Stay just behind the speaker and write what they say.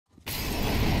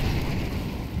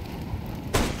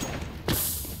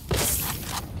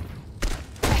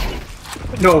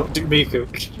No, Miku.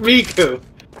 Miku!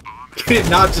 You did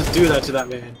not just do that to that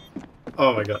man.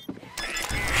 Oh my god.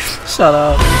 Shut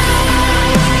up.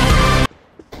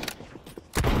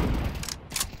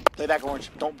 Play back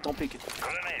orange. Don't peek it.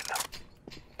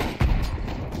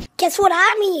 Guess what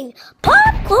I mean?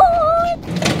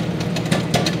 Popcorn!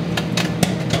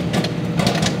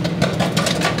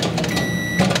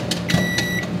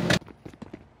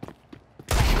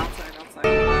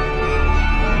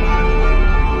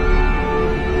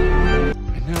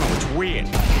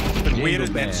 Weirder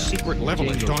than that secret level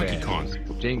in Donkey Kong.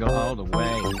 Jingle all the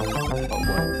way. But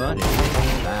what fun it is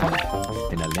to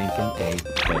ride in a Lincoln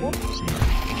A-Phase.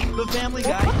 The Family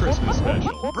Guy Christmas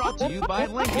Special, brought to you by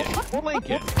Lincoln.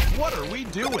 Lincoln, what are we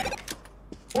doing?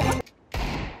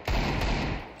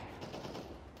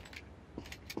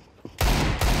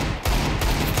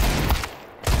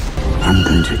 I'm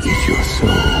going to get your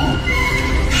soul,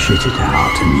 shit it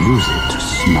out, and use it to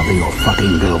smother your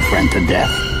fucking girlfriend to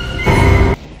death.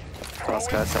 Cross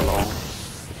guys alone.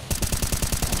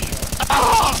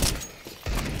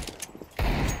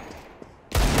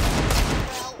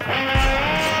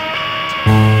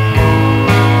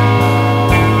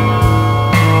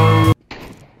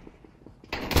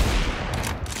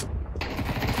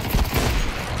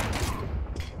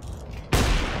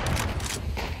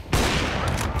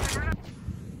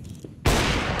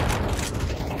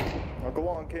 Now go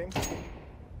on, King.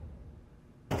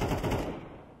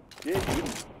 Yeah, you.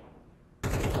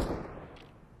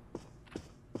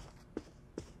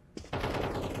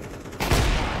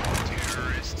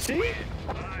 See?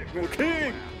 You're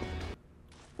king!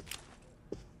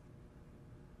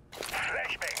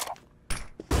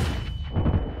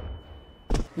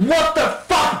 What the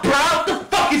fuck, bro? What the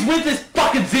fuck is with this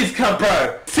fucking Zizka,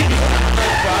 bro? Sick as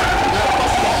fuck, bro. You're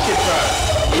fucking shit, bro.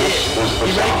 Yeah.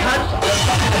 You ready, cunt?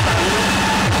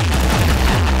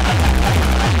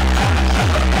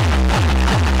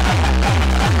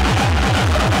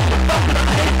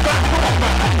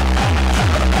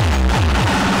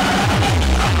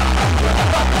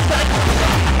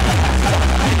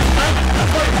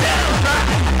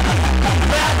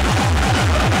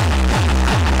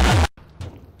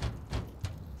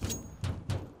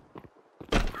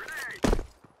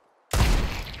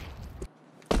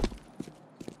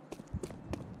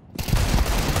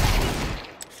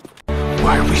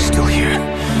 Why are we still here?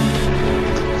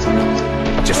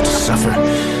 Just to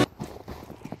suffer?